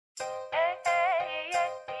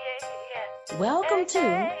Welcome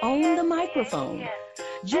to Own the Microphone.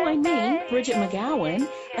 Join me, Bridget McGowan,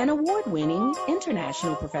 an award-winning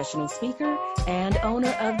international professional speaker and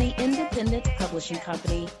owner of the independent publishing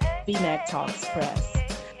company, BMAC Talks Press.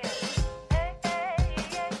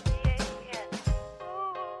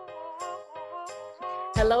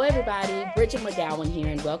 Hello, everybody. Bridget McGowan here,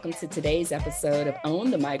 and welcome to today's episode of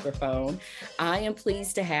Own the Microphone. I am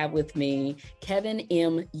pleased to have with me Kevin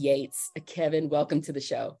M. Yates. Kevin, welcome to the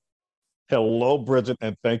show. Hello, Bridget,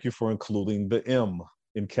 and thank you for including the M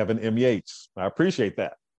in Kevin M. Yates. I appreciate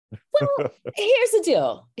that. Well, here's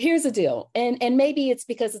the deal. And maybe it's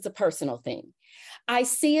because it's a personal thing. I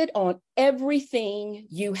see it on everything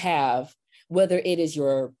you have, whether it is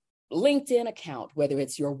your LinkedIn account, whether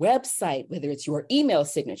it's your website, whether it's your email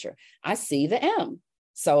signature. I see the M.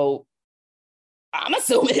 So I'm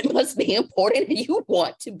assuming it must be important and you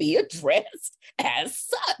want to be addressed as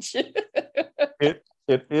such.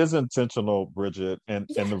 It is intentional, Bridget, and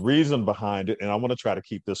the reason behind it, and I want to try to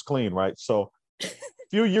keep this clean, right? So a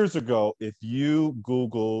few years ago, if you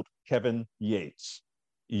Googled Kevin Yates,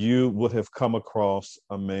 you would have come across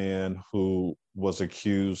a man who was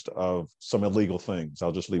accused of some illegal things.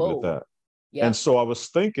 I'll just leave it at that. Yeah. And so I was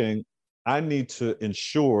thinking, I need to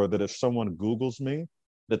ensure that if someone Googles me,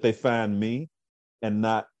 that they find me and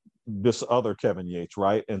not this other Kevin Yates,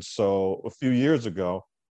 right? And so a few years ago,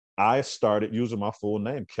 I started using my full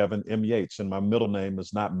name, Kevin M. Yates, and my middle name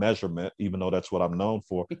is not Measurement, even though that's what I'm known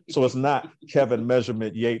for. So it's not Kevin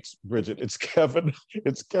Measurement Yates, Bridget. It's Kevin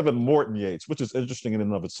Morton Yates, which is interesting in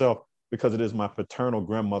and of itself because it is my paternal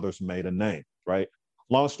grandmother's maiden name, right?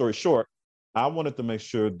 Long story short, I wanted to make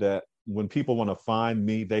sure that when people want to find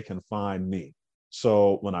me, they can find me.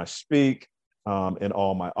 So when I speak in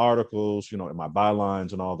all my articles, in my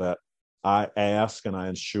bylines and all that, I ask and I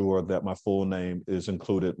ensure that my full name is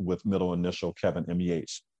included with middle initial Kevin M.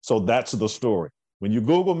 Yates. So that's the story. When you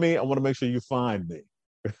Google me, I want to make sure you find me.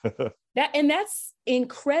 That's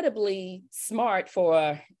incredibly smart for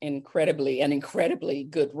an incredibly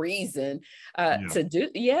good reason to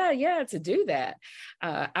do that.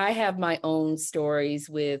 I have my own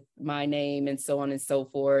stories with my name and so on and so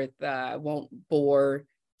forth. I won't bore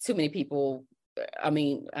too many people. I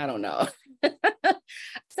mean, I don't know.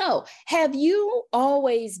 So have you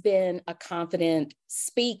always been a confident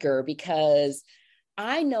speaker? Because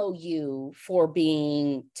I know you for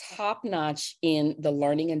being top-notch in the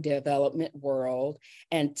learning and development world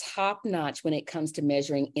and top-notch when it comes to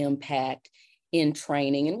measuring impact in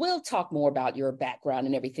training. And we'll talk more about your background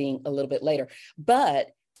and everything a little bit later. But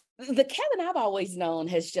the Kevin I've always known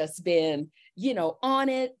has just been, on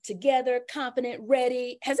it, together, confident,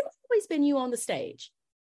 ready. Has it always been you on the stage?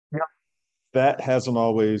 Yeah. That hasn't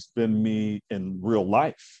always been me in real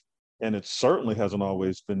life. And it certainly hasn't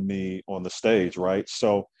always been me on the stage, right?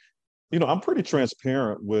 So, I'm pretty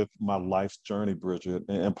transparent with my life's journey, Bridget.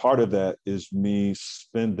 And part of that is me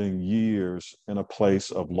spending years in a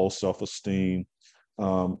place of low self-esteem,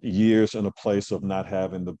 years in a place of not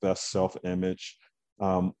having the best self-image,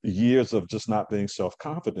 years of just not being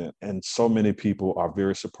self-confident. And so many people are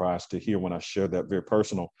very surprised to hear when I share that very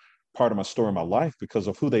personal part of my story in my life because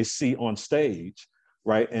of who they see on stage,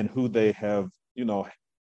 right? And who they have,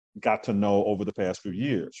 got to know over the past few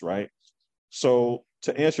years, right? So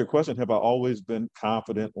to answer your question, have I always been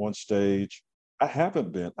confident on stage? I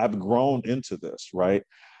haven't been. I've grown into this, right?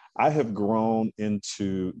 I have grown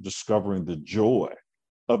into discovering the joy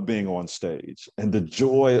of being on stage and the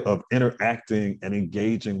joy of interacting and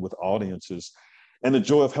engaging with audiences and the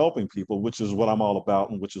joy of helping people, which is what I'm all about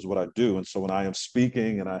and which is what I do. And so when I am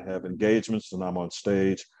speaking and I have engagements and I'm on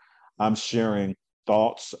stage, I'm sharing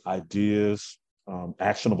thoughts, ideas,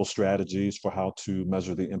 actionable strategies for how to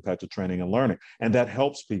measure the impact of training and learning. And that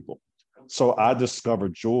helps people. So I discover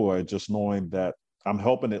joy just knowing that I'm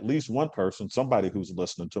helping at least one person, somebody who's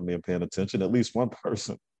listening to me and paying attention, at least one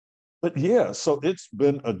person. But yeah, so it's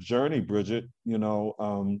been a journey, Bridget.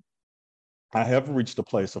 I have reached a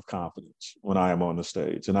place of confidence when I am on the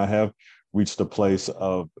stage, and I have reached a place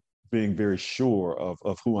of being very sure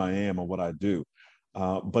of who I am and what I do.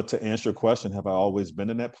 But to answer your question, have I always been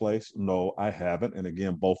in that place? No, I haven't. And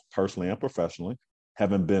again, both personally and professionally,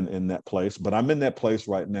 haven't been in that place. But I'm in that place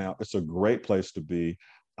right now. It's a great place to be.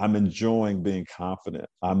 I'm enjoying being confident.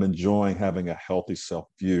 I'm enjoying having a healthy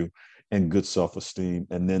self-view and good self-esteem.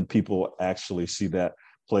 And then people actually see that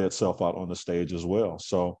play itself out on the stage as well.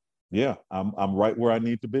 So yeah, I'm right where I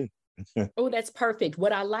need to be. Oh, that's perfect.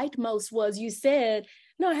 What I liked most was you said,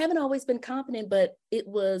 no, I haven't always been confident, but it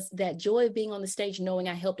was that joy of being on the stage, knowing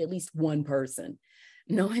I helped at least one person.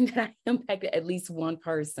 knowing that I impacted at least one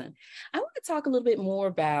person. I want to talk a little bit more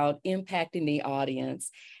about impacting the audience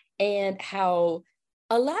and how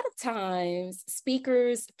a lot of times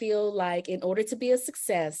speakers feel like in order to be a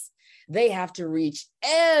success, they have to reach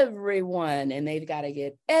everyone and they've got to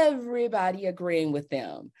get everybody agreeing with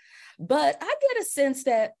them. But I get a sense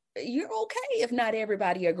that you're okay if not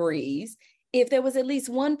everybody agrees. If there was at least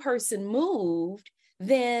one person moved,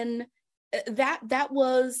 then that's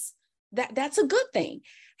a good thing.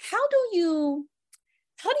 How do you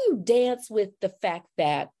dance with the fact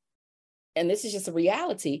that, and this is just a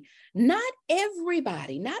reality, not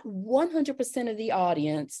everybody, not 100% of the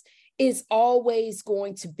audience is always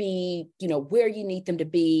going to be, where you need them to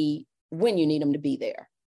be when you need them to be there?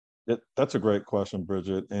 That's a great question,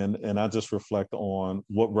 Bridget. And I just reflect on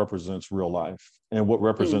what represents real life. And what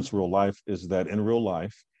represents real life is that in real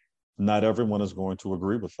life, not everyone is going to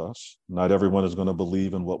agree with us. Not everyone is going to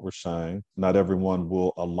believe in what we're saying. Not everyone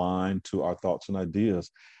will align to our thoughts and ideas.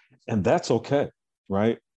 And that's okay,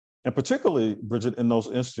 right? And particularly, Bridget, in those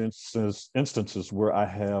instances where I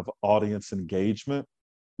have audience engagement,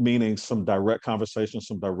 meaning some direct conversation,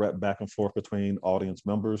 some direct back and forth between audience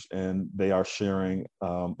members, and they are sharing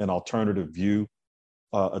an alternative view,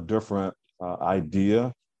 a different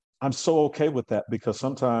idea. I'm so okay with that because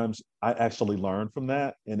sometimes I actually learn from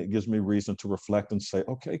that, and it gives me reason to reflect and say,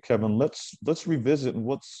 okay, Kevin, let's revisit and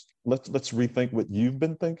let's rethink what you've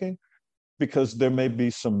been thinking, because there may be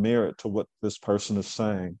some merit to what this person is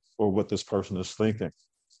saying or what this person is thinking.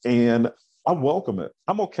 And I welcome it.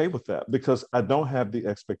 I'm okay with that because I don't have the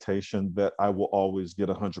expectation that I will always get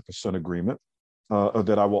 100% agreement or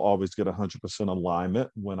that I will always get 100% alignment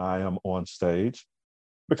when I am on stage.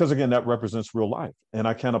 Because again, that represents real life. And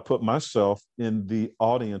I kind of put myself in the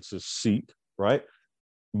audience's seat, right?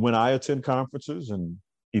 When I attend conferences and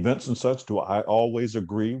events and such, do I always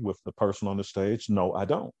agree with the person on the stage? No, I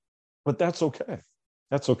don't. But that's okay.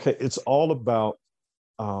 That's okay. It's all about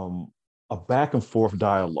a back and forth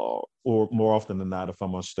dialogue, or more often than not, if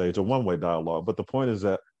I'm on stage, a one-way dialogue. But the point is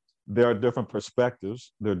that there are different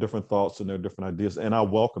perspectives, there are different thoughts, and there are different ideas. And I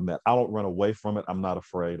welcome that. I don't run away from it. I'm not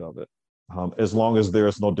afraid of it. As long as there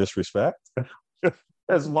is no disrespect,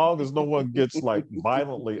 as long as no one gets like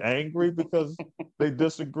violently angry because they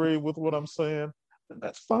disagree with what I'm saying,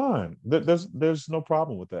 that's fine. There's no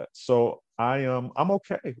problem with that. So I'm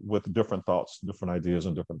okay with different thoughts, different ideas,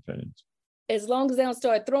 and different opinions. As long as they don't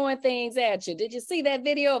start throwing things at you. Did you see that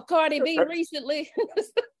video of Cardi B recently?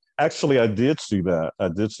 Actually, I did see that.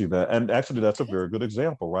 And actually, that's a very good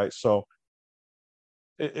example, right? So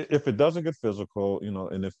if it doesn't get physical,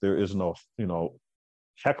 and if there is no,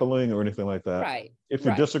 heckling or anything like that, right? If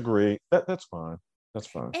you disagree, that's fine. That's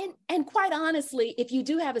fine. And quite honestly, if you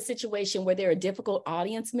do have a situation where there are difficult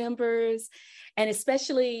audience members, and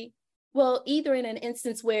especially, well, either in an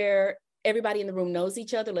instance where everybody in the room knows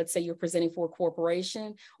each other, let's say you're presenting for a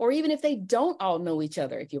corporation, or even if they don't all know each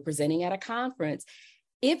other, if you're presenting at a conference,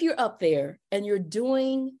 if you're up there and you're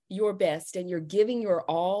doing your best and you're giving your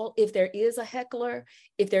all, if there is a heckler,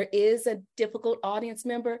 if there is a difficult audience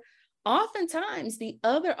member, oftentimes the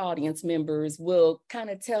other audience members will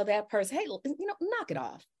kind of tell that person, hey, knock it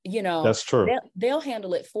off. That's true. They'll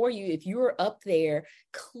handle it for you if you're up there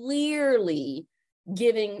clearly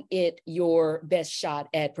giving it your best shot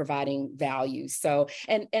at providing value. So,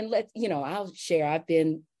 and I'll share, I've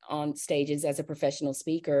been on stages as a professional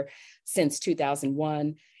speaker since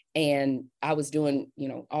 2001. And I was doing,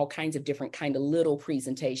 all kinds of different kind of little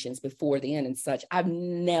presentations before then and such. I've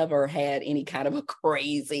never had any kind of a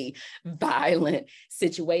crazy, violent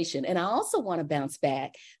situation. And I also want to bounce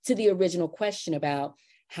back to the original question about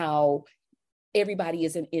how everybody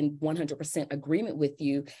isn't in 100% agreement with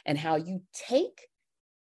you and how you take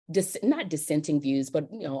not dissenting views, but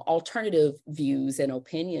alternative views and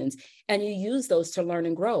opinions, and you use those to learn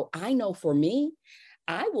and grow. I know for me,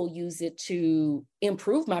 I will use it to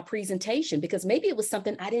improve my presentation because maybe it was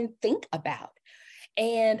something I didn't think about.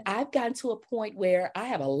 And I've gotten to a point where I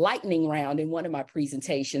have a lightning round in one of my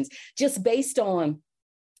presentations just based on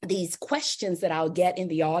these questions that I'll get in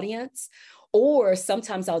the audience. Or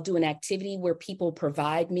sometimes I'll do an activity where people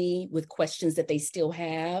provide me with questions that they still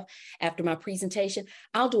have after my presentation.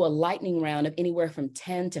 I'll do a lightning round of anywhere from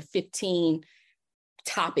 10 to 15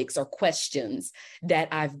 topics or questions that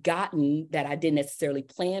I've gotten that I didn't necessarily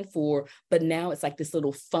plan for, but now it's like this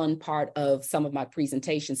little fun part of some of my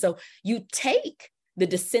presentation. So you take the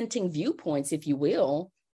dissenting viewpoints, if you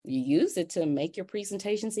will, you use it to make your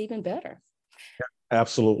presentations even better.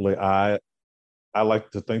 Absolutely. I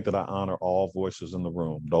like to think that I honor all voices in the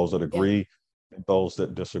room, those that agree, and those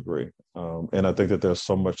that disagree. And I think that there's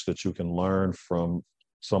so much that you can learn from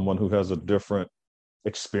someone who has a different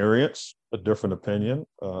experience, a different opinion,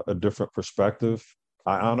 a different perspective.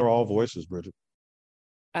 I honor all voices, Bridget.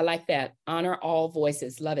 I like that. Honor all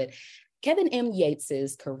voices. Love it. Kevin M.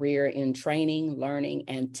 Yates's career in training, learning,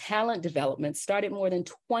 and talent development started more than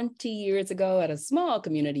 20 years ago at a small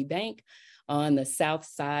community bank on the south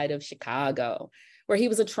side of Chicago, where he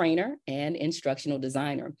was a trainer and instructional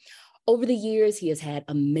designer. Over the years, he has had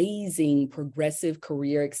amazing progressive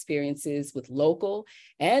career experiences with local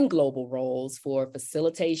and global roles for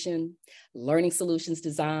facilitation, learning solutions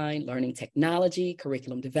design, learning technology,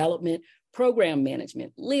 curriculum development, program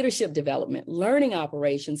management, leadership development, learning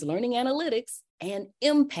operations, learning analytics, and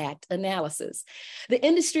impact analysis. The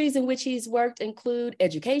industries in which he's worked include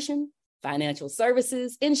education, financial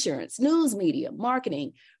services, insurance, news media,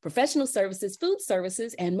 marketing, professional services, food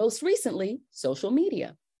services, and most recently, social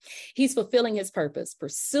media. He's fulfilling his purpose,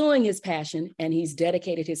 pursuing his passion, and he's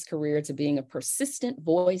dedicated his career to being a persistent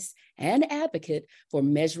voice and advocate for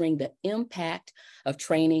measuring the impact of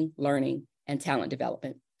training, learning, and talent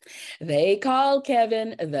development. They call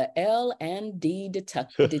Kevin the L&D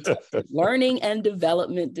detective, learning and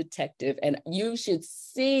development detective, and you should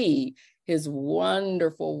see his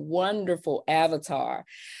wonderful, wonderful avatar.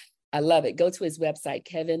 I love it. Go to his website,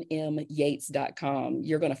 kevinmyates.com.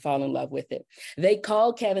 You're going to fall in love with it. They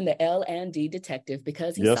call Kevin the L&D detective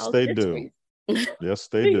because he solves mysteries. Yes,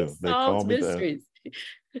 they do. They solves call me mysteries.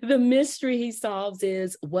 The mystery he solves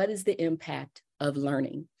is, what is the impact of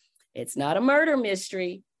learning? It's not a murder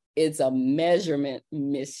mystery. It's a measurement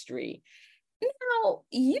mystery. Now,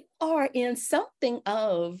 you are in something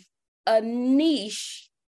of a niche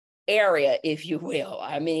area, if you will.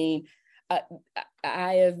 I mean,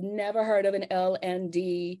 I have never heard of an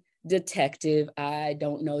L&D detective. I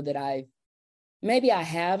don't know that maybe I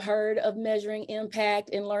have heard of measuring impact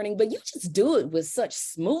in learning, but you just do it with such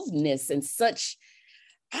smoothness and such,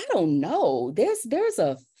 I don't know, there's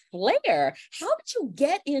a flair. How did you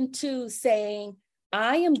get into saying,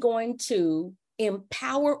 I am going to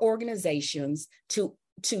empower organizations to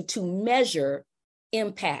measure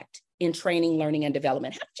impact in training, learning, and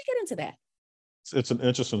development? How did you get into that? It's an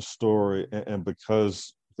interesting story, and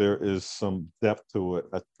because there is some depth to it,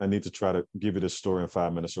 I need to try to give you this story in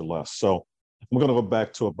 5 minutes or less. So I'm going to go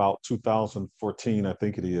back to about 2014, I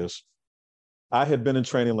think it is. I had been in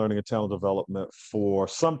training, learning, and talent development for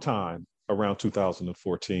some time around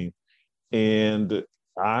 2014. And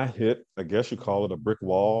I hit, I guess you call it a brick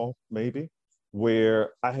wall, maybe, where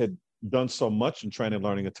I had done so much in training,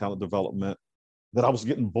 learning, and talent development that I was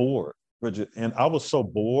getting bored, Bridget. And I was so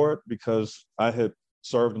bored because I had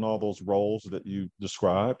served in all those roles that you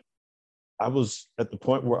described. I was at the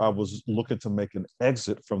point where I was looking to make an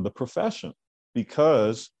exit from the profession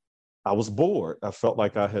because I was bored. I felt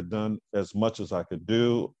like I had done as much as I could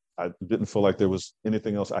do. I didn't feel like there was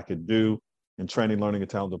anything else I could do in training, learning,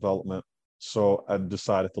 and talent development. So I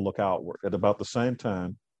decided to look outward. At about the same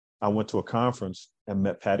time, I went to a conference and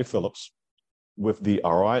met Patty Phillips with the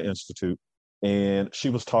ROI Institute. And she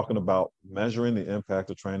was talking about measuring the impact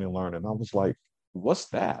of training and learning. I was like, what's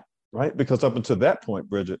that? Right? Because up until that point,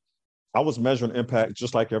 Bridget, I was measuring impact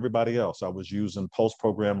just like everybody else. I was using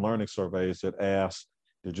post-program learning surveys that asked,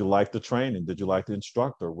 did you like the training? Did you like the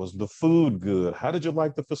instructor? Was the food good? How did you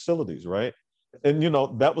like the facilities? Right? And,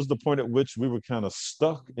 that was the point at which we were kind of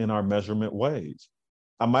stuck in our measurement ways.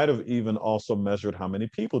 I might have even also measured how many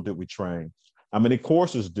people did we train? How many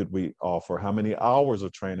courses did we offer? How many hours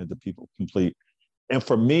of training did people complete? And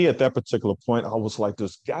for me at that particular point, I was like,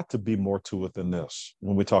 there's got to be more to it than this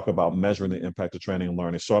when we talk about measuring the impact of training and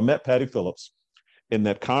learning. So I met Patty Phillips in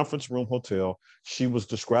that conference room hotel. She was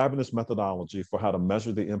describing this methodology for how to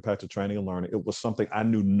measure the impact of training and learning. It was something I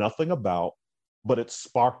knew nothing about, but it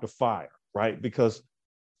sparked a fire, right? Because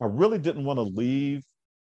I really didn't want to leave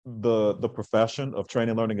the profession of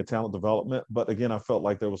training, learning, and talent development. But again, I felt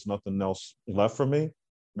like there was nothing else left for me.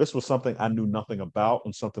 This was something I knew nothing about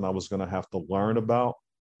and something I was going to have to learn about.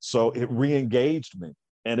 So it re-engaged me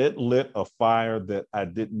and it lit a fire that I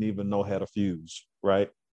didn't even know had a fuse, right?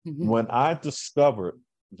 Mm-hmm. When I discovered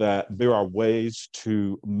that there are ways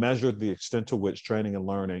to measure the extent to which training and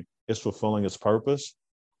learning is fulfilling its purpose,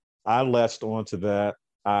 I latched onto that.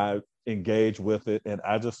 I engaged with it. And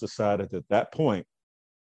I just decided at that point,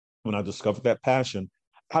 when I discovered that passion,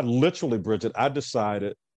 I literally, Bridget, I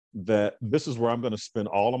decided that this is where I'm going to spend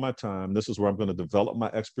all of my time. This is where I'm going to develop my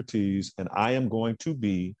expertise. And I am going to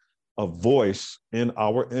be a voice in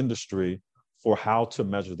our industry for how to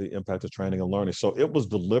measure the impact of training and learning. So it was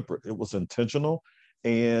deliberate, it was intentional.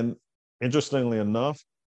 And interestingly enough,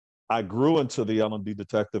 I grew into the L&D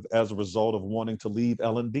detective as a result of wanting to leave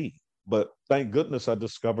L&D. But thank goodness I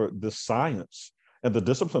discovered this science and the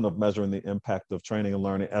discipline of measuring the impact of training and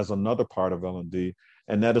learning as another part of L&D.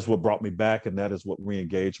 And that is what brought me back, and that is what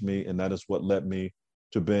re-engaged me, and that is what led me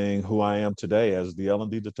to being who I am today as the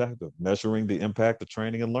L&D detective, measuring the impact of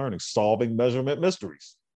training and learning, solving measurement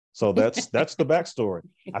mysteries. So that's the backstory.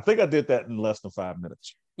 I think I did that in less than 5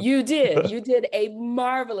 minutes. You did. You did a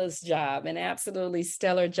marvelous job, an absolutely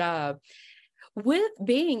stellar job. With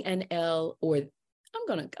being an L, or I'm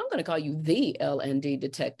gonna call you the L&D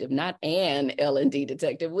detective, not an L&D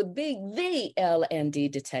detective. With being the L&D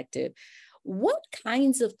detective, what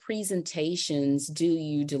kinds of presentations do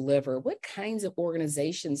you deliver? What kinds of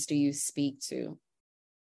organizations do you speak to?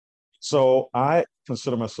 So I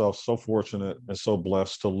consider myself so fortunate and so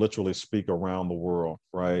blessed to literally speak around the world,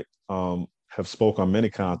 right? Have spoke on many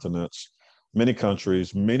continents, many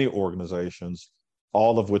countries, many organizations,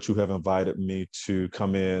 all of which you have invited me to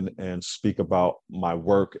come in and speak about my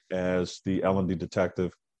work as the L&D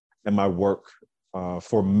detective and my work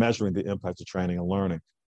for measuring the impact of training and learning.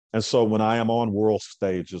 And so when I am on world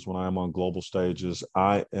stages, when I am on global stages,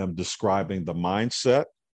 I am describing the mindset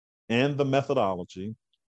and the methodology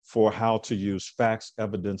for how to use facts,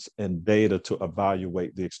 evidence, and data to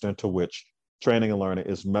evaluate the extent to which training and learning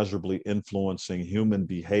is measurably influencing human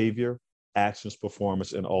behavior, actions,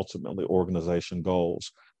 performance, and ultimately organization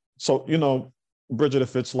goals. So, Bridget,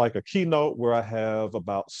 if it's like a keynote where I have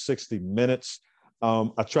about 60 minutes,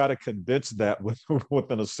 I try to condense that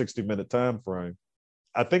within a 60-minute time frame.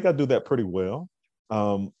 I think I do that pretty well.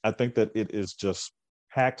 I think that it is just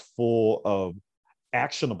packed full of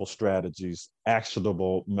actionable strategies,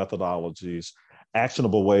 actionable methodologies,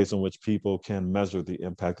 actionable ways in which people can measure the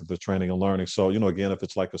impact of the training and learning. So, again, if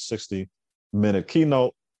it's like a 60-minute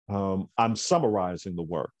keynote, I'm summarizing the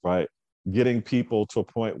work, right? Getting people to a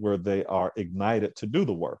point where they are ignited to do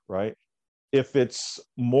the work, right? If it's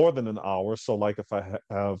more than an hour, so like if I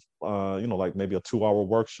have, like maybe a 2-hour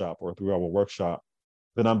workshop or a 3-hour workshop,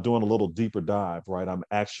 then I'm doing a little deeper dive, right? I'm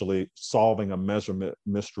actually solving a measurement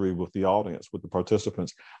mystery with the audience, with the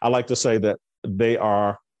participants. I like to say that they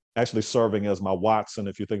are actually serving as my Watson.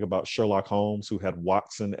 If you think about Sherlock Holmes, who had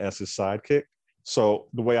Watson as his sidekick. So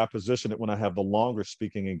the way I position it when I have the longer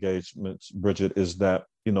speaking engagements, Bridget, is that,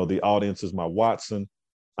 the audience is my Watson.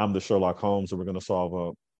 I'm the Sherlock Holmes, and we're going to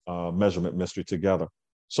solve a measurement mystery together.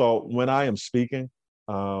 So when I am speaking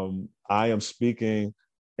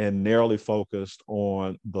and narrowly focused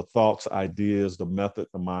on the thoughts, ideas, the method,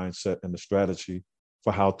 the mindset, and the strategy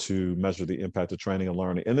for how to measure the impact of training and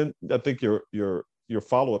learning. And then I think your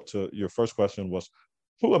follow-up to your first question was,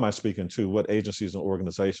 who am I speaking to? What agencies and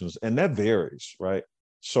organizations? And that varies, right?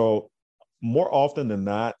 So more often than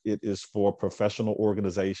not, it is for professional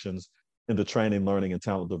organizations in the training, learning, and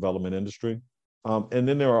talent development industry. And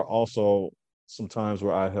then there are also some times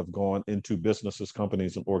where I have gone into businesses,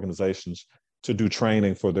 companies, and organizations to do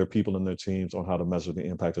training for their people and their teams on how to measure the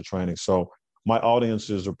impact of training. So my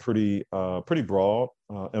audiences are pretty broad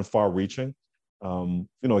and far-reaching.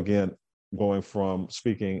 Again, going from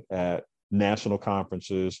speaking at national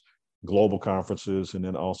conferences, global conferences, and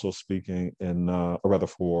then also speaking in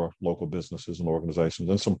for local businesses and organizations,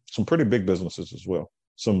 and some pretty big businesses as well.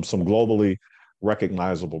 Some globally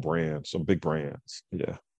recognizable brands, some big brands.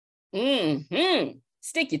 Yeah. Mm-hmm.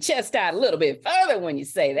 Stick your chest out a little bit further when you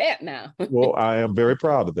say that now. Well, I am very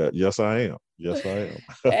proud of that. Yes, I am. Yes, I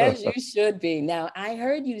am. As you should be. Now, I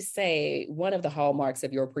heard you say one of the hallmarks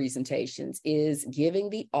of your presentations is giving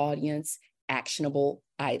the audience actionable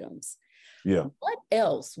items. Yeah. What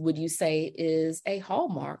else would you say is a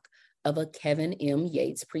hallmark of a Kevin M.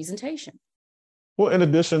 Yates presentation? Well, in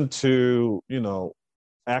addition to,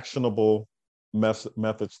 actionable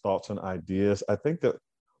methods, thoughts, and ideas, I think that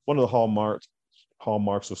one of the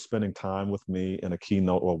hallmarks of spending time with me in a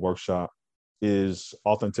keynote or a workshop is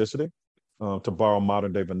authenticity. To borrow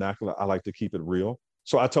modern day vernacular, I like to keep it real.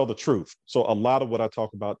 So I tell the truth. So a lot of what I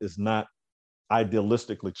talk about is not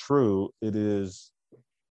idealistically true. It is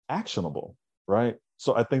actionable, right?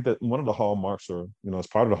 So I think that one of the hallmarks, or, as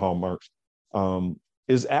part of the hallmarks,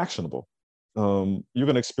 is actionable. You're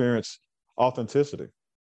going to experience authenticity.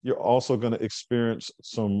 You're also going to experience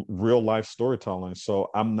some real life storytelling. So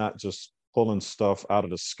I'm not just pulling stuff out of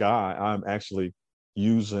the sky. I'm actually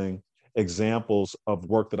using examples of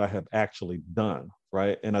work that I have actually done,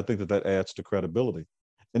 right? And I think that adds to credibility.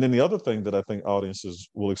 And then the other thing that I think audiences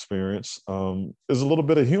will experience is a little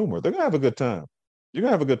bit of humor. They're gonna have a good time. You're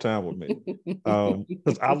gonna have a good time with me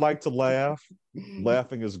because I like to laugh.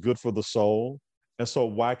 Laughing is good for the soul, and so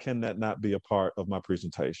why can that not be a part of my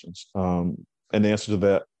presentations? And the answer to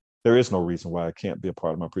that, there is no reason why it can't be a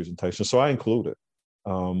part of my presentation. So I include it.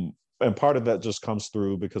 And part of that just comes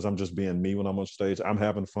through because I'm just being me when I'm on stage. I'm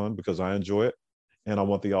having fun because I enjoy it. and I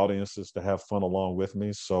want the audiences to have fun along with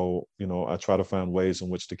me. So, I try to find ways in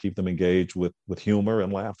which to keep them engaged with humor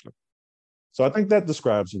and laughter. So I think that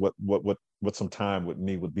describes what some time with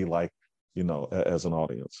me would be like, as an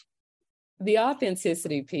audience. The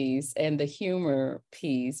authenticity piece and the humor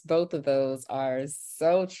piece, both of those are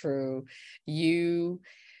so true. You,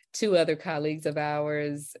 two other colleagues of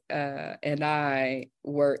ours, and I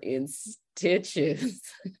were in stitches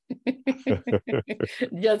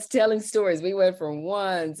just telling stories. We went from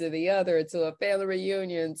one to the other, to a family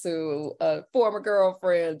reunion, to a former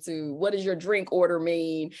girlfriend, to what does your drink order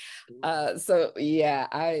mean. So yeah,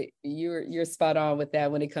 you're spot on with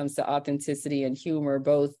that when it comes to authenticity and humor,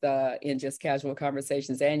 both in just casual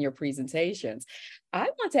conversations and your presentations. I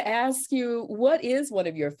want to ask you, what is one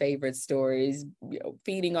of your favorite stories,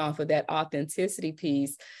 feeding off of that authenticity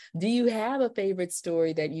piece? Do you have a favorite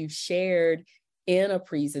story that you've shared in a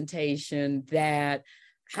presentation that,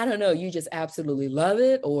 I don't know, you just absolutely love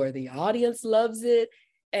it, or the audience loves it,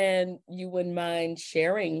 and you wouldn't mind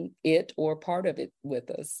sharing it or part of it with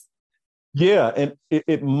us? Yeah, and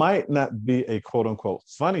it might not be a quote unquote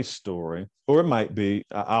funny story, or it might be.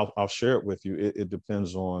 I'll share it with you. It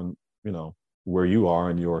depends on where you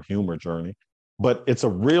are in your humor journey, but it's a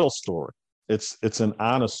real story. It's an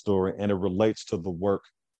honest story, and it relates to the work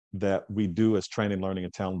that we do as training, learning,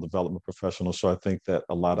 and talent development professionals. So I think that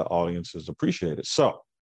a lot of audiences appreciate it. So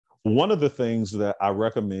one of the things that I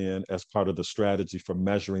recommend as part of the strategy for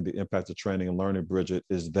measuring the impact of training and learning, Bridget,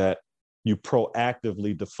 is that you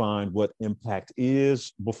proactively define what impact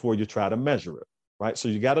is before you try to measure it, right? So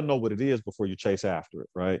you got to know what it is before you chase after it,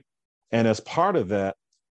 right? And as part of that,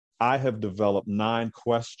 I have developed 9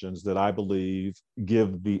 questions that I believe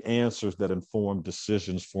give the answers that inform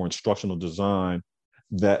decisions for instructional design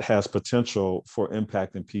that has potential for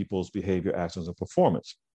impacting people's behavior, actions, and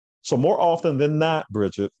performance. So more often than not,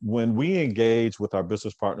 Bridget, when we engage with our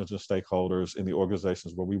business partners and stakeholders in the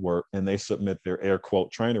organizations where we work, and they submit their air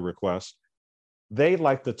quote training requests, they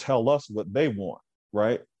like to tell us what they want,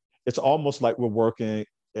 right? It's almost like we're working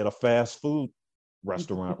at a fast food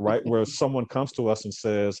restaurant, right? Where someone comes to us and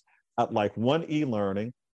says, I'd like 1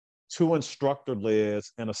 e-learning, 2 instructor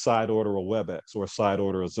lids, and a side order of WebEx or a side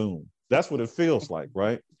order of Zoom. That's what it feels like,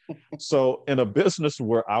 right? So in a business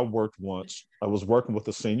where I worked once, I was working with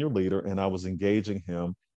a senior leader and I was engaging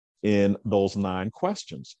him in those 9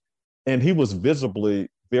 questions. And he was visibly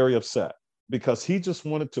very upset because he just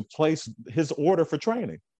wanted to place his order for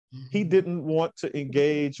training. He didn't want to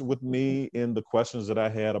engage with me in the questions that I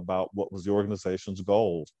had about what was the organization's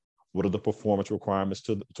goals. What are the performance requirements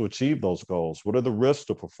to achieve those goals? What are the risks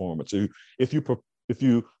to performance? If you if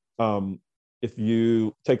you if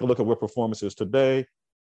you take a look at where performance is today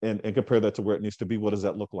and compare that to where it needs to be, what does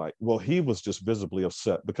that look like? Well, he was just visibly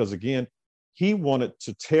upset because, again, he wanted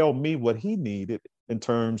to tell me what he needed in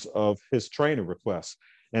terms of his training requests.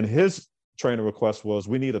 And his training request was,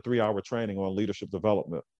 we need a 3-hour training on leadership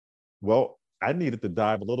development. Well, I needed to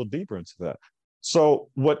dive a little deeper into that. So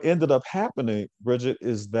what ended up happening, Bridget,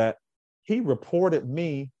 is that he reported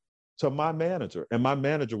me to my manager, and my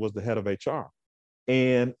manager was the head of HR.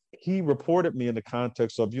 And he reported me in the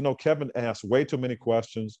context of, Kevin asked way too many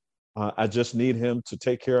questions. I just need him to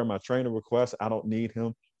take care of my training requests. I don't need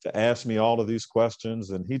him to ask me all of these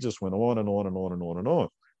questions. And he just went on and on and on and on and on.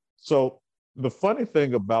 So the funny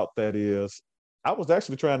thing about that is I was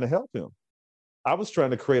actually trying to help him. I was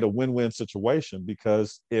trying to create a win-win situation,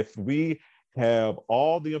 because if we have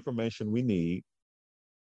all the information we need,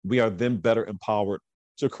 we are then better empowered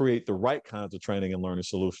to create the right kinds of training and learning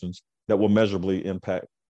solutions that will measurably impact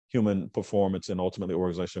human performance and ultimately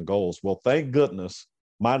organization goals. Well, thank goodness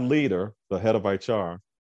my leader, the head of HR,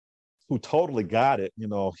 who totally got it,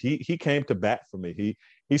 he came to bat for me.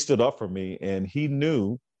 He stood up for me, and he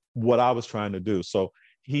knew what I was trying to do. So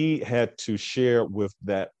he had to share with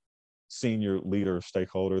that senior leader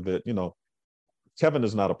stakeholder that, Kevin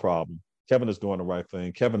is not a problem. Kevin is doing the right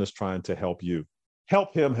thing. Kevin is trying to help you.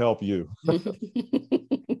 Help him help you.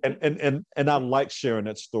 and I like sharing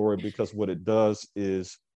that story, because what it does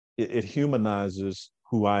is it humanizes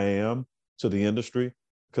who I am to the industry.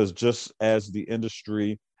 Because just as the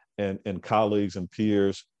industry and colleagues and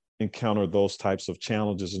peers encounter those types of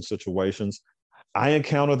challenges and situations, I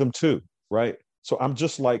encounter them too, right? So I'm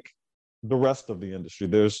just like the rest of the industry.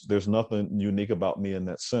 There's nothing unique about me in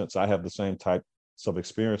that sense. I have the same types of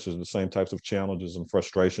experiences, the same types of challenges and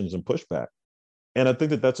frustrations and pushback. And I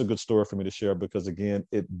think that that's a good story for me to share, because, again,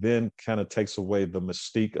 it then kind of takes away the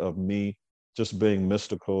mystique of me just being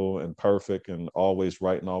mystical and perfect and always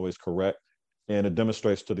right and always correct. And it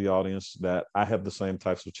demonstrates to the audience that I have the same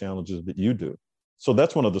types of challenges that you do. So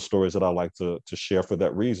that's one of the stories that I like to share for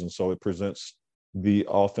that reason. So it presents the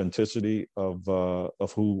authenticity of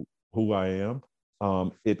who I am.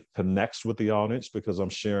 It connects with the audience because I'm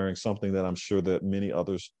sharing something that I'm sure that many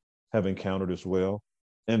others have encountered as well.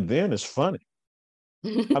 And then it's funny.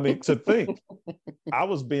 I mean, to think I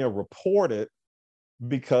was being reported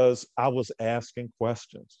because I was asking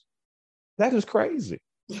questions. That is crazy.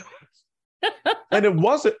 And it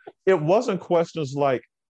wasn't questions like,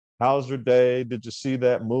 how's your day? Did you see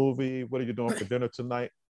that movie? What are you doing for dinner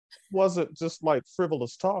tonight? It wasn't just like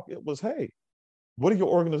frivolous talk. It was, hey, what are your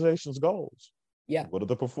organization's goals? Yeah. What are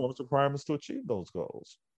the performance requirements to achieve those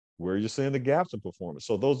goals? Where are you seeing the gaps in performance?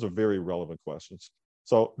 So those are very relevant questions.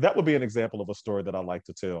 So that would be an example of a story that I like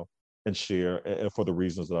to tell and share, and for the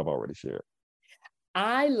reasons that I've already shared.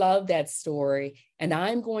 I love that story, and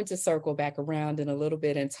I'm going to circle back around in a little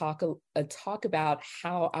bit and talk about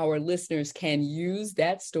how our listeners can use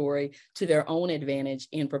that story to their own advantage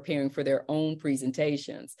in preparing for their own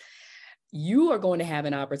presentations. You are going to have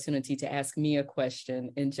an opportunity to ask me a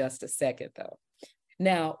question in just a second, though.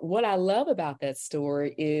 Now, what I love about that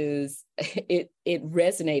story is it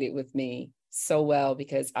resonated with me so well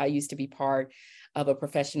because I used to be part of a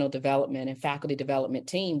professional development and faculty development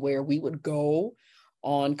team where we would go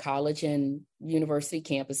on college and university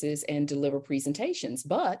campuses and deliver presentations.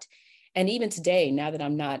 And even today, now that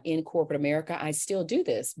I'm not in corporate America, I still do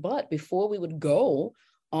this. But before we would go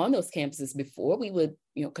on those campuses, before we would,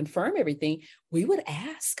 confirm everything, we would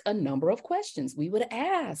ask a number of questions. We would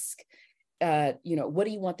ask, what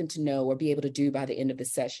do you want them to know or be able to do by the end of the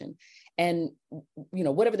session? And,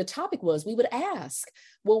 whatever the topic was, we would ask,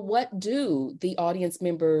 well, what do the audience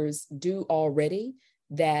members do already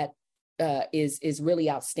that is really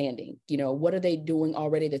outstanding? What are they doing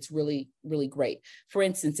already that's really, really great? For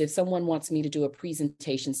instance, if someone wants me to do a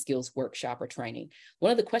presentation skills workshop or training,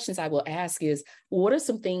 one of the questions I will ask is, what are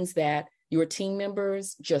some things that your team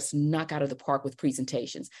members just knock out of the park with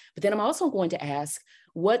presentations? But then I'm also going to ask,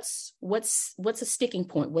 what's a sticking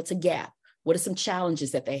point? What's a gap? What are some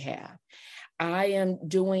challenges that they have? I am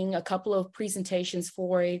doing a couple of presentations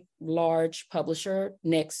for a large publisher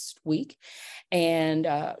next week. And,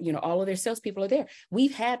 all of their salespeople are there.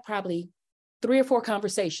 We've had probably 3 or 4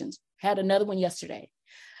 conversations, had another one yesterday,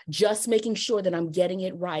 just making sure that I'm getting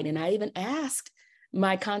it right. And I even asked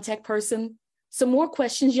my contact person some more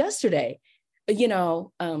questions yesterday. He was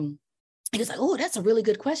like, oh, that's a really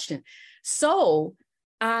good question. So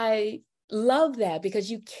I love that because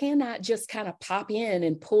you cannot just kind of pop in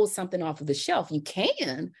and pull something off of the shelf. You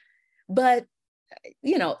can, but,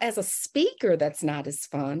 as a speaker, that's not as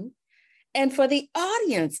fun. And for the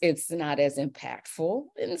audience, it's not as impactful.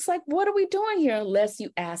 And it's like, what are we doing here unless you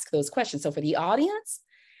ask those questions? So for the audience,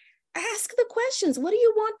 ask the questions. What do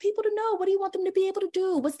you want people to know? What do you want them to be able to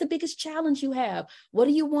do? What's the biggest challenge you have? What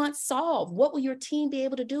do you want solved? What will your team be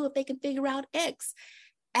able to do if they can figure out X?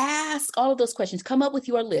 Ask all of those questions. Come up with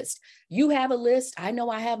your list. You have a list. I know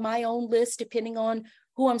I have my own list depending on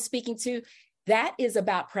who I'm speaking to. That is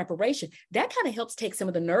about preparation. That kind of helps take some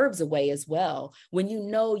of the nerves away as well. When you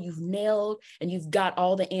know you've nailed and you've got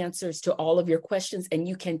all the answers to all of your questions, and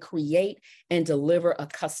you can create and deliver a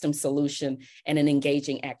custom solution and an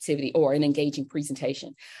engaging activity or an engaging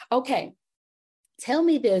presentation. Okay, tell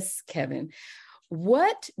me this, Kevin.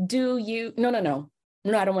 What do you, no, I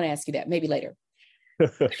don't want to ask you that. Maybe later.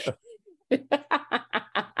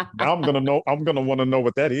 Now I'm gonna want to know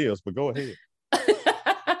what that is, but go ahead.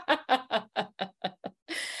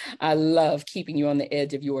 I love keeping you on the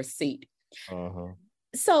edge of your seat. Uh-huh.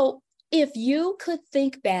 So if you could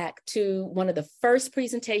think back to one of the first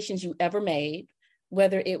presentations you ever made,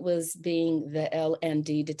 whether it was being the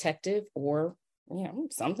L&D detective or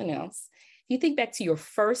something else, if you think back to your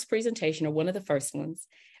first presentation or one of the first ones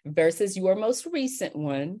versus your most recent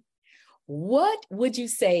one, what would you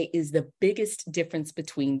say is the biggest difference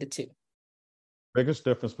between the two? Biggest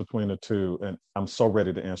difference between the two, and I'm so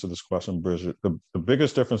ready to answer this question, Bridget. The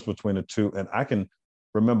biggest difference between the two, and I can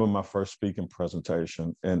remember my first speaking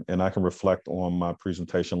presentation, and I can reflect on my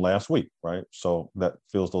presentation last week, right? So that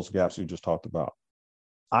fills those gaps you just talked about.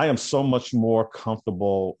 I am so much more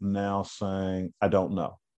comfortable now saying, I don't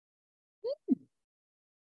know.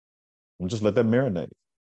 And just let that marinate.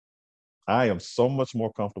 I am so much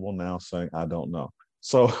more comfortable now saying, I don't know.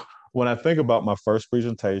 So when I think about my first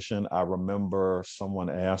presentation, I remember someone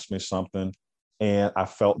asked me something and I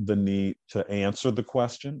felt the need to answer the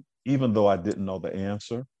question, even though I didn't know the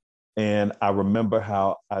answer. And I remember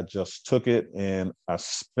how I just took it and I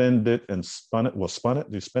spun it and spun it. Well, spun it?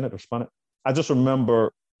 Do you spin it or spun it? I just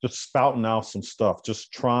remember just spouting out some stuff,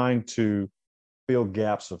 just trying to fill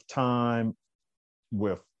gaps of time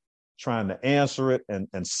with trying to answer it and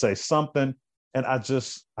say something. And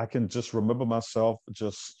I can just remember myself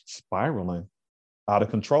just spiraling out of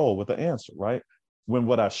control with the answer, right? When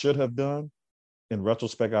what I should have done in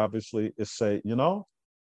retrospect, obviously, is say,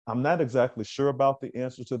 I'm not exactly sure about the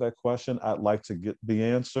answer to that question. I'd like to get the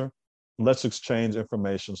answer. Let's exchange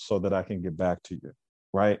information so that I can get back to you,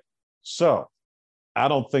 right? So I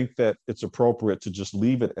don't think that it's appropriate to just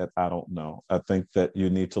leave it at I don't know. I think that you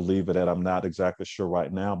need to leave it at I'm not exactly sure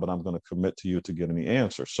right now, but I'm going to commit to you to getting the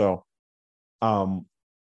answer. So um,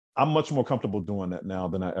 I'm much more comfortable doing that now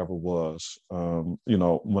than I ever was,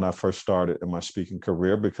 when I first started in my speaking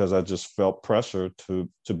career, because I just felt pressure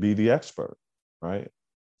to be the expert, right?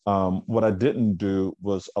 What I didn't do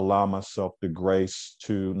was allow myself the grace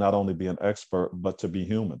to not only be an expert, but to be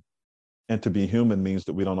human. And to be human means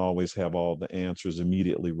that we don't always have all the answers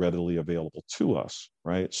immediately readily available to us,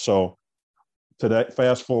 right? So today,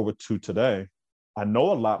 fast forward to today, I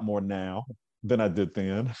know a lot more now than I did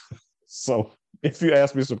then. So if you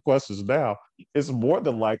ask me some questions now, it's more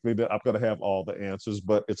than likely that I'm going to have all the answers,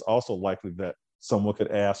 but it's also likely that someone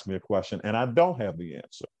could ask me a question and I don't have the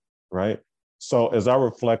answer, right? So as I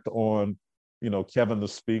reflect on, Kevin the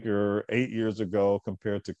speaker 8 years ago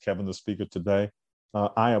compared to Kevin the speaker today,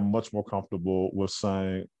 I am much more comfortable with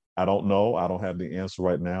saying, I don't know, I don't have the answer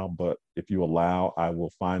right now, but if you allow, I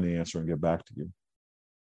will find the answer and get back to you.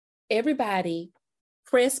 Everybody,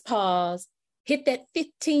 press pause, hit that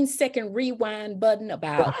 15-second rewind button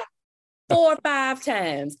about 4 or 5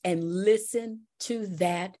 times and listen to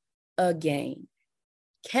that again.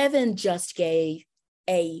 Kevin just gave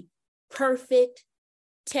a perfect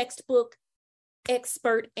textbook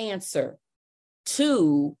expert answer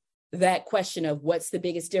to that question of what's the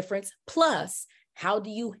biggest difference, plus how do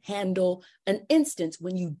you handle an instance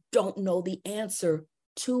when you don't know the answer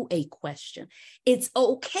to a question. It's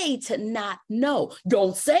okay to not know.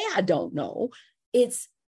 Don't say I don't know. It's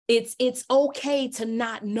okay to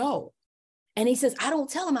not know. And he says, I don't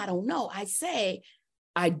tell him I don't know. I say,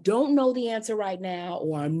 I don't know the answer right now,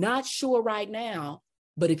 or I'm not sure right now.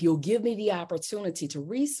 But if you'll give me the opportunity to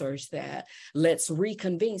research that, let's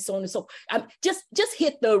reconvene, so on and so forth. Just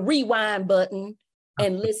hit the rewind button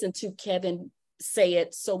and listen to Kevin say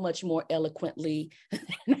it so much more eloquently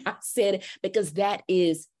than I said it, because that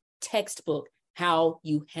is textbook how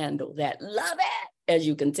you handle that. Love it, as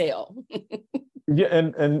you can tell. Yeah,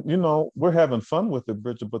 and we're having fun with it,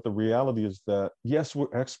 Bridget. But the reality is that yes, we're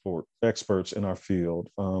experts in our field.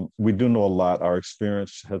 We do know a lot. Our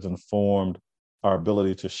experience has informed our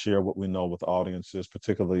ability to share what we know with audiences,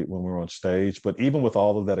 particularly when we're on stage. But even with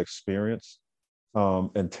all of that experience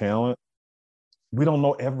and talent, we don't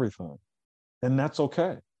know everything, and that's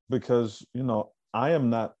okay, because I am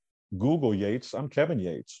not Google Yates. I'm Kevin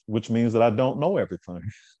Yates, which means that I don't know everything.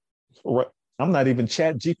 Right. I'm not even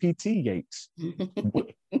Chat GPT Yates. You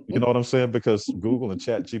know what I'm saying? Because Google and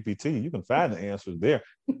Chat GPT, you can find the answers there.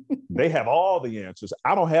 They have all the answers.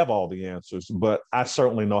 I don't have all the answers, but I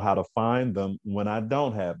certainly know how to find them when I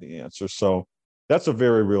don't have the answers. So that's a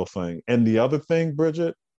very real thing. And the other thing,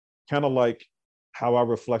 Bridget, kind of like how I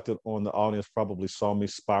reflected on the audience probably saw me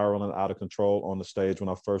spiraling out of control on the stage when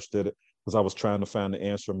I first did it, because I was trying to find the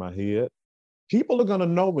answer in my head. People are going to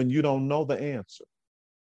know when you don't know the answer.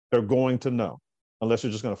 They're going to know, unless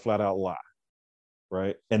you're just going to flat out lie,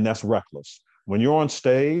 right? And that's reckless. When you're on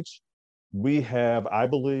stage, we have, I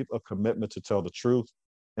believe, a commitment to tell the truth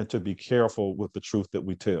and to be careful with the truth that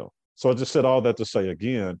we tell. So I just said all that to say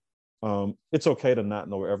again, it's okay to not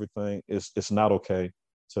know everything. It's not okay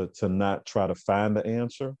to not try to find the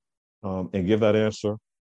answer and give that answer,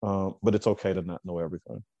 but it's okay to not know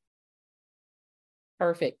everything.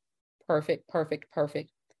 Perfect, perfect, perfect,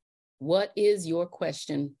 perfect. What is your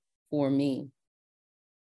question for me?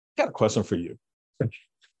 I got a question for you.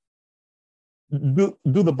 Do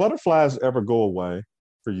the butterflies ever go away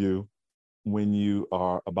for you when you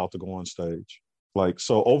are about to go on stage? Like,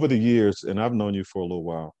 so over the years, and I've known you for a little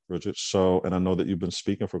while, Bridget, and I know that you've been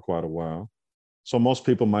speaking for quite a while. So most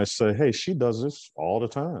people might say, hey, she does this all the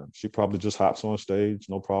time. She probably just hops on stage,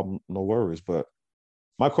 no problem, no worries. But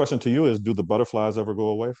my question to you is, do the butterflies ever go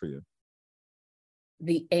away for you?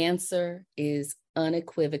 The answer is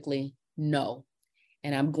unequivocally no.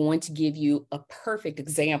 And I'm going to give you a perfect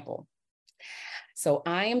example. So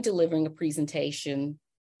I am delivering a presentation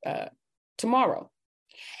tomorrow.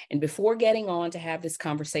 And before getting on to have this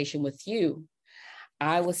conversation with you,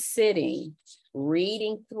 I was sitting,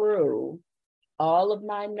 reading through all of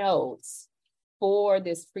my notes for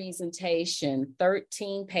this presentation,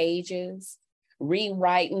 13 pages,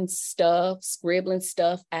 rewriting stuff, scribbling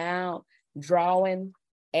stuff out, drawing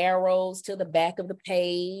arrows to the back of the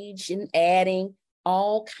page and adding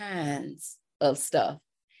all kinds of stuff.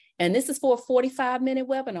 And this is for a 45-minute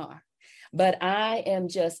webinar. But I'm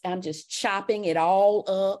just chopping it all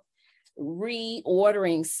up,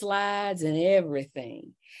 reordering slides and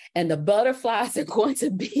everything. And the butterflies are going to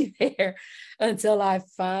be there until I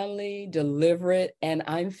finally deliver it and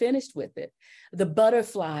I'm finished with it. The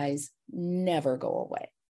butterflies never go away.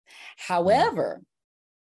 However,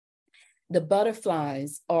 the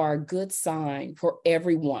butterflies are a good sign for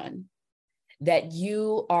everyone that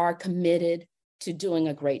you are committed to doing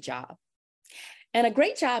a great job. And a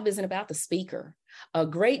great job isn't about the speaker. A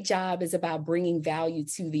great job is about bringing value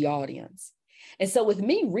to the audience. And so with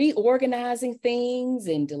me reorganizing things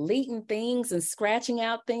and deleting things and scratching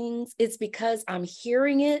out things, it's because I'm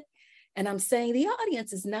hearing it and I'm saying the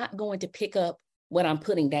audience is not going to pick up what I'm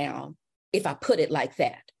putting down if I put it like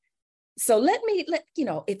that. So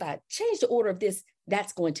if I change the order of this,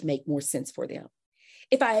 that's going to make more sense for them.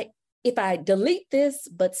 If I delete this,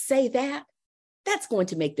 but say that, that's going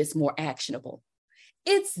to make this more actionable.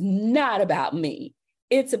 It's not about me.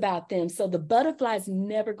 It's about them. So the butterflies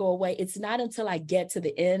never go away. It's not until I get to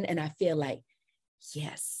the end and I feel like,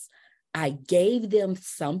 yes, I gave them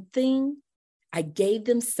something. I gave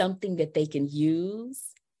them something that they can use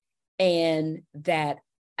and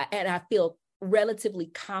I feel relatively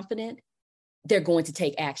confident they're going to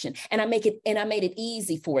take action. And I made it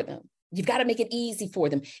easy for them. You've got to make it easy for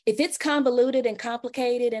them. If it's convoluted and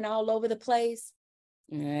complicated and all over the place,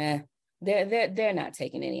 they're not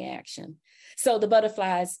taking any action. So the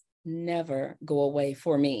butterflies never go away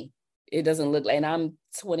for me. It doesn't look like, and I'm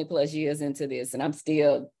 20 plus years into this and I'm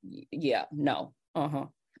still, no.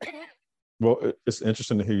 Well, it's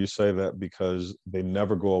interesting to hear you say that because they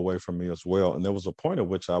never go away from me as well. And there was a point at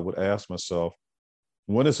which I would ask myself,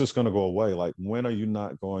 when is this going to go away? Like, when are you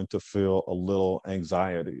not going to feel a little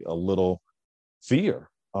anxiety, a little fear,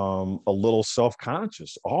 a little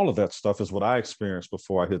self-conscious? All of that stuff is what I experienced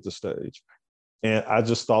before I hit the stage. And I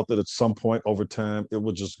just thought that at some point over time, it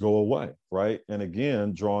would just go away, right? And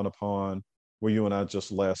again, drawing upon where you and I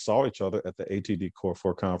just last saw each other at the ATD Core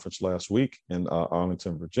 4 conference last week in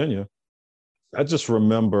Arlington, Virginia, I just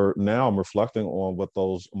remember now I'm reflecting on what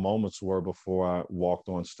those moments were before I walked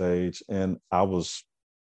on stage, and I was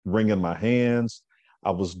wringing my hands.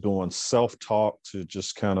 I was doing self-talk to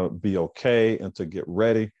just kind of be okay and to get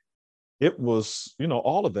ready. It was,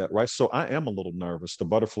 all of that, right? So I am a little nervous. The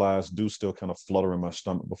butterflies do still kind of flutter in my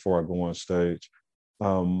stomach before I go on stage.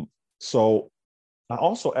 So I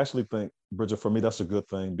also actually think, Bridget, for me, that's a good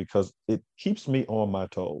thing because it keeps me on my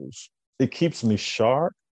toes. It keeps me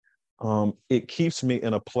sharp. It keeps me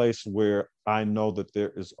in a place where I know that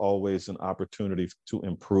there is always an opportunity to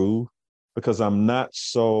improve because I'm not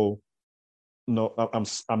so much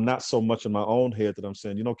in my own head that I'm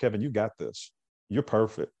saying, Kevin, you got this. You're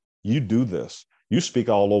perfect. You do this. You speak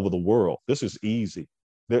all over the world. This is easy.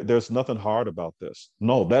 There's nothing hard about this.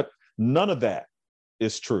 No, none of that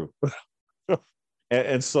is true.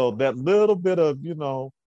 and so that little bit of,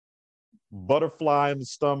 butterfly in the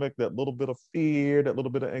stomach, that little bit of fear, that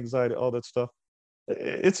little bit of anxiety, all that stuff,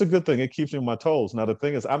 it's a good thing. It keeps me on my toes. Now, the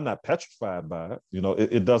thing is, I'm not petrified by it.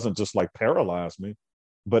 It doesn't just like paralyze me,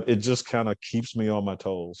 but it just kind of keeps me on my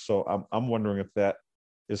toes. So I'm wondering if that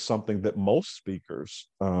is something that most speakers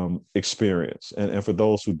experience. And for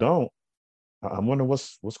those who don't, I'm wondering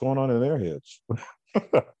what's going on in their heads.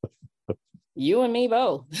 You and me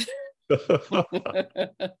both.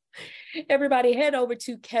 Everybody head over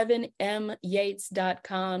to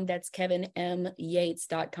kevinmyates.com. That's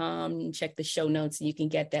kevinmyates.com. Check the show notes and you can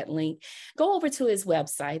get that link. Go over to his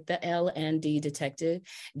website, the L&D Detective.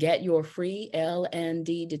 Get your free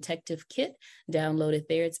L&D Detective kit. Download it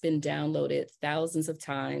there. It's been downloaded thousands of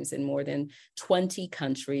times in more than 20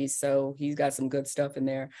 countries. So he's got some good stuff in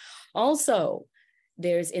there. Also,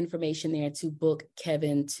 there's information there to book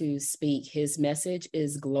Kevin to speak. His message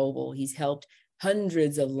is global. He's helped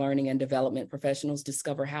hundreds of learning and development professionals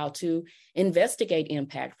discover how to investigate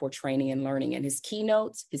impact for training and learning. And his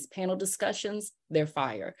keynotes, his panel discussions, they're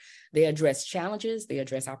fire. They address challenges, they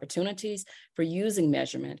address opportunities for using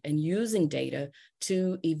measurement and using data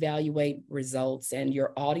to evaluate results. And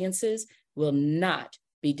your audiences will not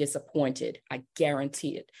be disappointed. I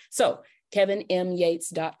guarantee it. So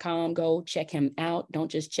KevinMYates.com, go check him out. Don't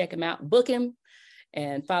just check him out, book him.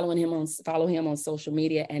 And follow him on social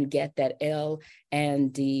media and get that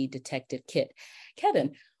L&D Detective kit.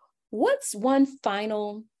 Kevin, what's one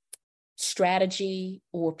final strategy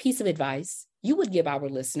or piece of advice you would give our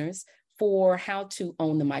listeners for how to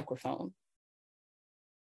own the microphone?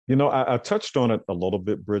 I touched on it a little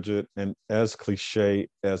bit, Bridget, and as cliche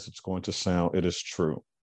as it's going to sound, it is true.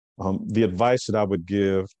 The advice that I would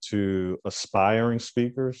give to aspiring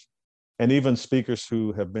speakers and even speakers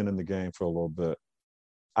who have been in the game for a little bit,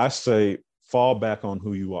 I say fall back on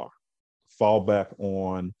who you are, fall back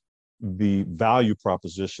on the value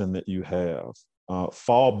proposition that you have,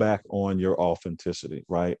 fall back on your authenticity,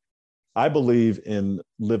 right? I believe in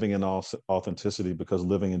living in authenticity because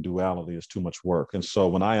living in duality is too much work. And so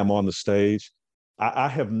when I am on the stage, I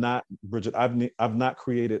have not, Bridget, I've not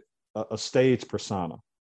created a stage persona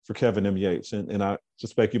for Kevin M. Yates. And I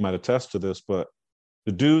suspect you might attest to this, but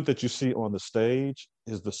the dude that you see on the stage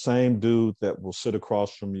is the same dude that will sit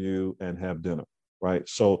across from you and have dinner, right?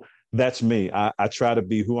 So that's me. I try to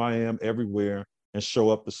be who I am everywhere and show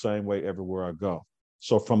up the same way everywhere I go.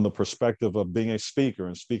 So from the perspective of being a speaker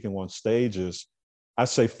and speaking on stages, I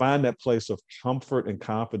say find that place of comfort and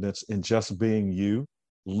confidence in just being you.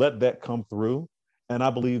 Let that come through. And I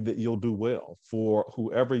believe that you'll do well for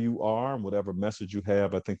whoever you are and whatever message you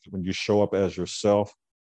have. I think when you show up as yourself,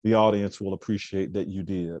 the audience will appreciate that you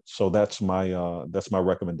did. So that's my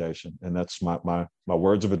recommendation, and that's my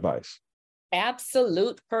words of advice.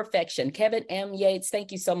 Absolute perfection. Kevin M. Yates,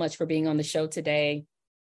 thank you so much for being on the show today.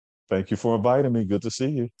 Thank you for inviting me. Good to see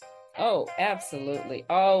you. Oh, absolutely.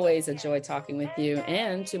 Always a joy talking with you.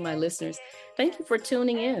 And to my listeners, thank you for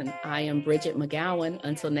tuning in. I am Bridget McGowan.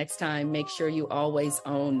 Until next time, make sure you always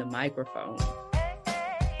own the microphone.